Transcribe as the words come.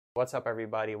What's up,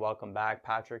 everybody? Welcome back.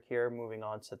 Patrick here. Moving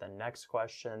on to the next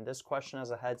question. This question, as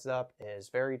a heads up, is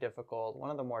very difficult. One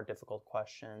of the more difficult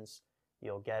questions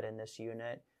you'll get in this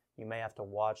unit. You may have to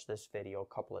watch this video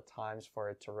a couple of times for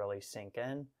it to really sink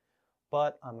in,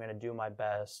 but I'm going to do my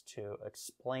best to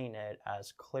explain it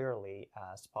as clearly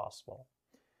as possible.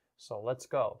 So let's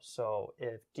go. So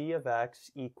if d of x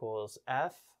equals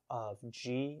f of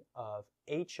g of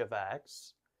h of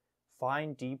x,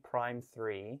 find d prime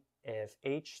 3 if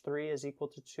h3 is equal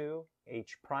to 2,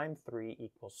 h prime 3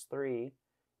 equals 3,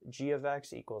 g of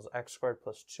x equals x squared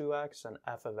plus 2x, and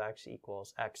f of x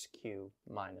equals x cubed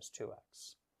minus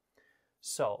 2x.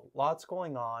 So lots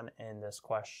going on in this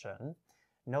question.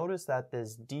 Notice that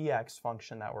this dx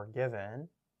function that we're given,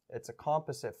 it's a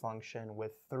composite function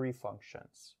with three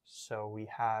functions. So we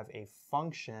have a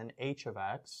function h of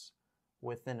x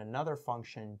within another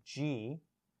function g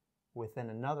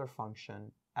within another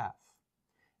function f.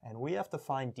 And we have to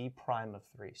find d prime of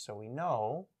 3. So we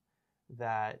know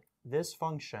that this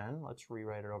function, let's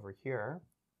rewrite it over here,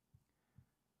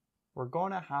 we're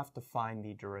going to have to find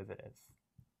the derivative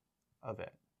of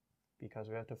it because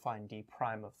we have to find d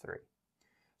prime of 3.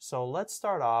 So let's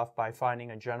start off by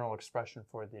finding a general expression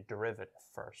for the derivative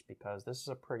first, because this is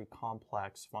a pretty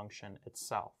complex function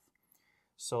itself.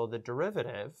 So the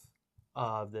derivative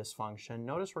of this function,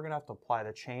 notice we're going to have to apply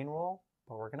the chain rule,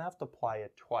 but we're going to have to apply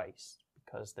it twice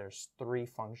because there's three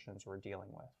functions we're dealing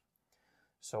with.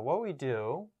 So what we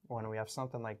do when we have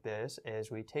something like this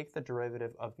is we take the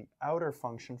derivative of the outer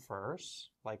function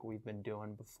first, like we've been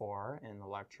doing before in the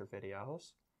lecture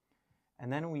videos,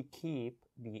 and then we keep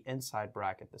the inside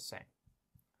bracket the same.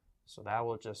 So that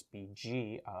will just be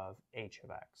g of h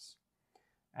of x.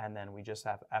 And then we just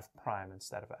have f prime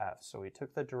instead of f. So we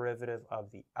took the derivative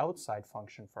of the outside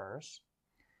function first.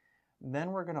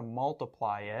 Then we're going to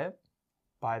multiply it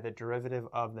by the derivative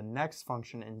of the next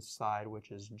function inside, which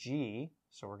is g.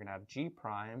 So we're going to have g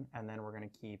prime, and then we're going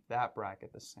to keep that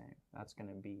bracket the same. That's going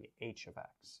to be h of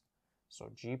x.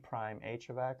 So g prime h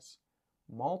of x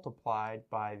multiplied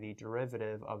by the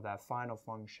derivative of that final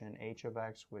function h of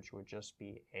x, which would just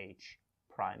be h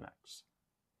prime x.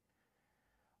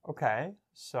 Okay,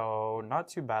 so not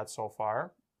too bad so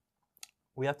far.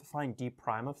 We have to find d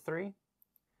prime of 3.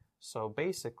 So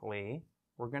basically,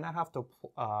 we're going to have to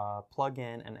plug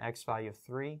in an x value of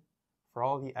 3 for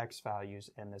all the x values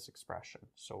in this expression.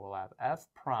 So we'll have f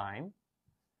prime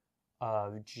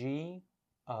of g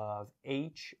of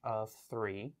h of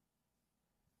 3,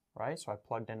 right? So I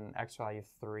plugged in an x value of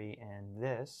 3 in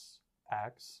this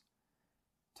x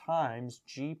times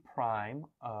g prime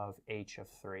of h of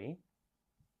 3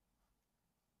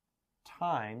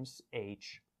 times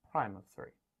h prime of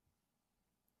 3.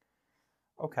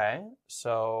 Okay,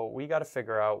 so we got to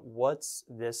figure out what's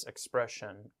this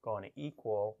expression going to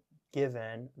equal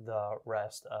given the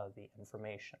rest of the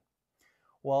information.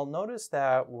 Well, notice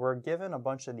that we're given a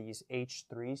bunch of these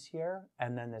h3s here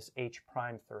and then this h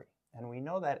prime 3. And we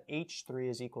know that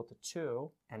h3 is equal to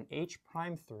 2 and h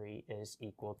prime 3 is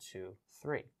equal to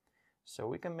 3. So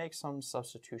we can make some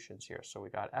substitutions here. So we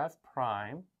got f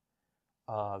prime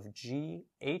of g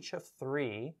h of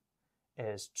 3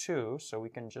 is 2, so we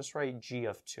can just write g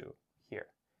of 2 here.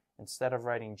 Instead of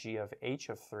writing g of h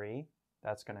of 3,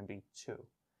 that's going to be 2.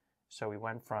 So we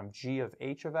went from g of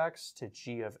h of x to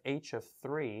g of h of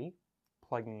 3,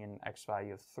 plugging in x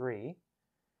value of 3.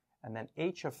 And then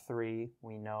h of 3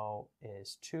 we know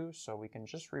is 2, so we can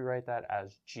just rewrite that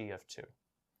as g of 2.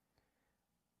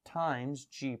 Times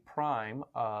g prime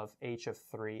of h of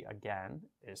 3 again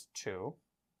is 2.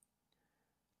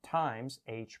 Times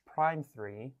h prime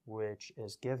 3, which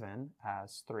is given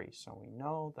as 3. So we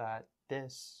know that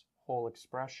this whole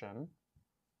expression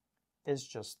is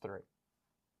just 3.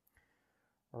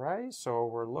 All right, so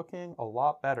we're looking a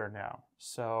lot better now.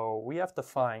 So we have to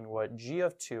find what g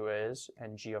of 2 is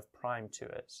and g of prime 2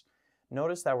 is.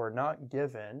 Notice that we're not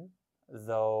given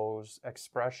those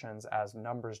expressions as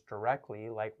numbers directly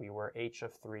like we were h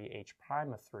of 3, h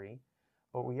prime of 3,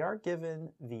 but we are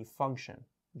given the function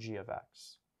g of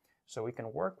x. So we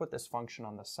can work with this function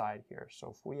on the side here. So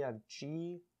if we have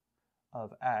g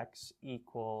of x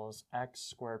equals x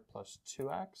squared plus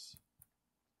 2x,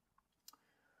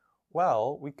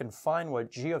 well, we can find what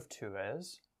g of 2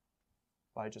 is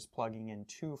by just plugging in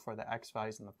 2 for the x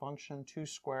values in the function. 2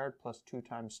 squared plus 2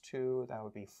 times 2, that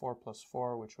would be 4 plus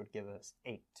 4, which would give us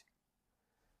 8.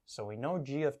 So we know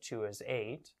g of 2 is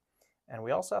 8, and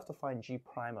we also have to find g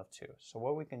prime of 2. So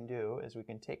what we can do is we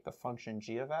can take the function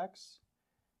g of x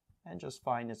and just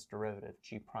find its derivative,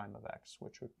 g prime of x,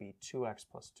 which would be 2x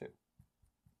plus 2.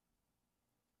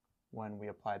 when we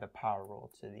apply the power rule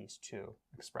to these two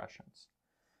expressions.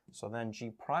 So then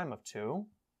g prime of 2,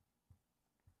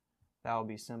 that will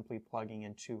be simply plugging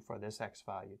in 2 for this x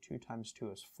value. 2 times 2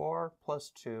 is 4,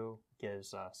 plus 2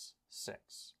 gives us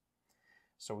 6.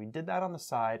 So we did that on the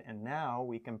side, and now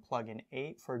we can plug in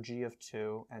 8 for g of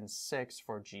 2 and 6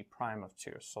 for g prime of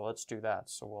 2. So let's do that.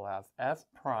 So we'll have f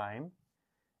prime,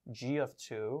 g of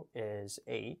 2 is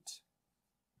 8,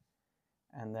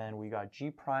 and then we got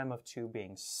g prime of 2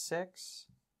 being 6,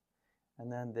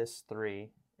 and then this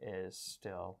 3 is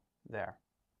still there.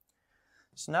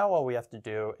 So now all we have to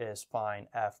do is find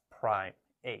f prime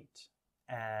 8.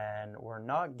 And we're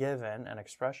not given an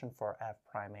expression for f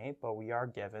prime 8, but we are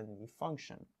given the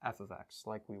function f of x,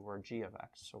 like we were g of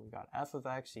x. So we got f of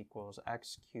x equals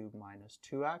x cubed minus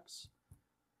 2x.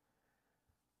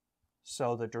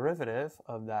 So the derivative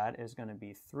of that is going to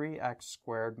be 3x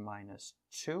squared minus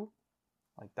 2,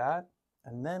 like that.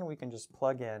 And then we can just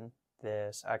plug in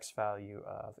this x value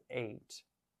of 8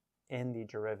 in the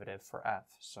derivative for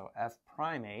f. So f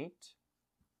prime 8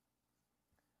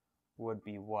 would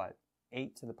be what?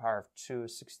 8 to the power of 2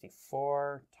 is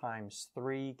 64, times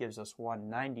 3 gives us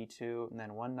 192, and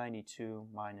then 192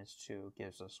 minus 2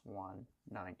 gives us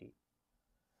 190.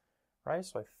 Right,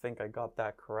 so I think I got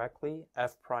that correctly.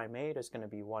 F prime 8 is going to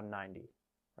be 190,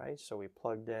 right? So we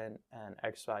plugged in an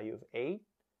x value of 8,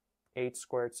 8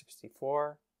 squared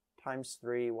 64, times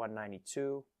 3,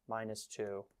 192, minus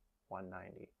 2,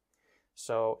 190.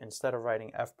 So instead of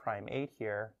writing f prime 8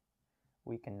 here,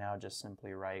 we can now just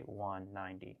simply write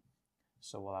 190.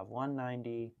 So we'll have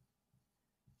 190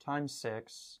 times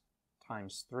 6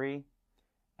 times 3,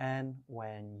 and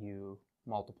when you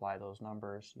multiply those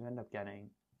numbers, you end up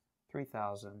getting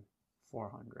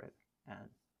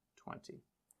 3,420.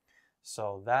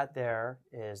 So that there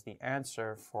is the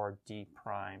answer for d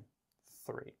prime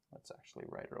 3. Let's actually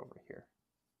write it over here.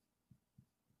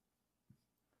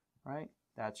 Right?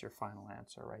 That's your final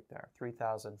answer right there,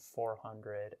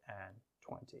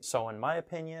 3,420. So in my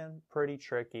opinion, pretty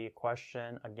tricky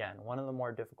question. Again, one of the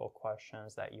more difficult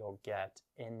questions that you'll get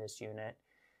in this unit.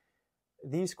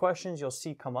 These questions you'll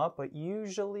see come up, but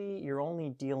usually you're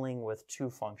only dealing with 2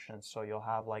 functions. So you'll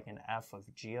have like an f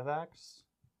of g of x.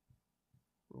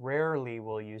 Rarely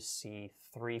will you see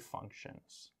 3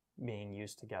 functions being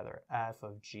used together, f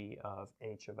of g of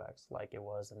h of x, like it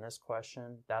was in this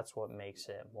question. That's what makes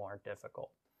it more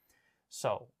difficult.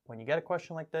 So when you get a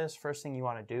question like this, first thing you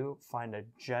want to do, find a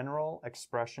general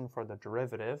expression for the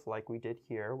derivative, like we did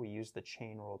here. We used the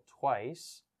chain rule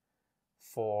twice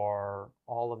for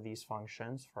all of these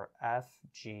functions, for f,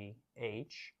 g,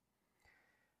 h.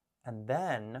 And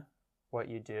then what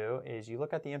you do is you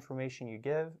look at the information you're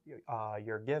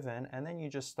given, and then you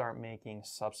just start making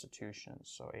substitutions.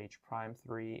 So h prime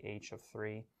 3, h of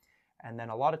 3. And then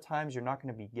a lot of times you're not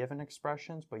going to be given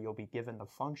expressions, but you'll be given the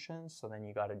functions. So then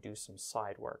you got to do some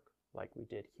side work like we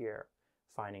did here,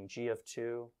 finding g of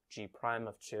 2, g prime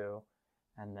of 2,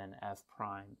 and then f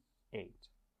prime 8.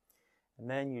 And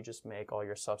then you just make all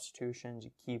your substitutions.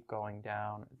 You keep going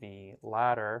down the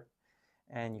ladder,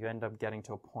 and you end up getting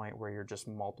to a point where you're just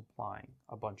multiplying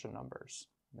a bunch of numbers.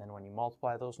 And then when you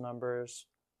multiply those numbers,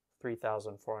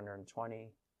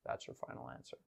 3,420, that's your final answer.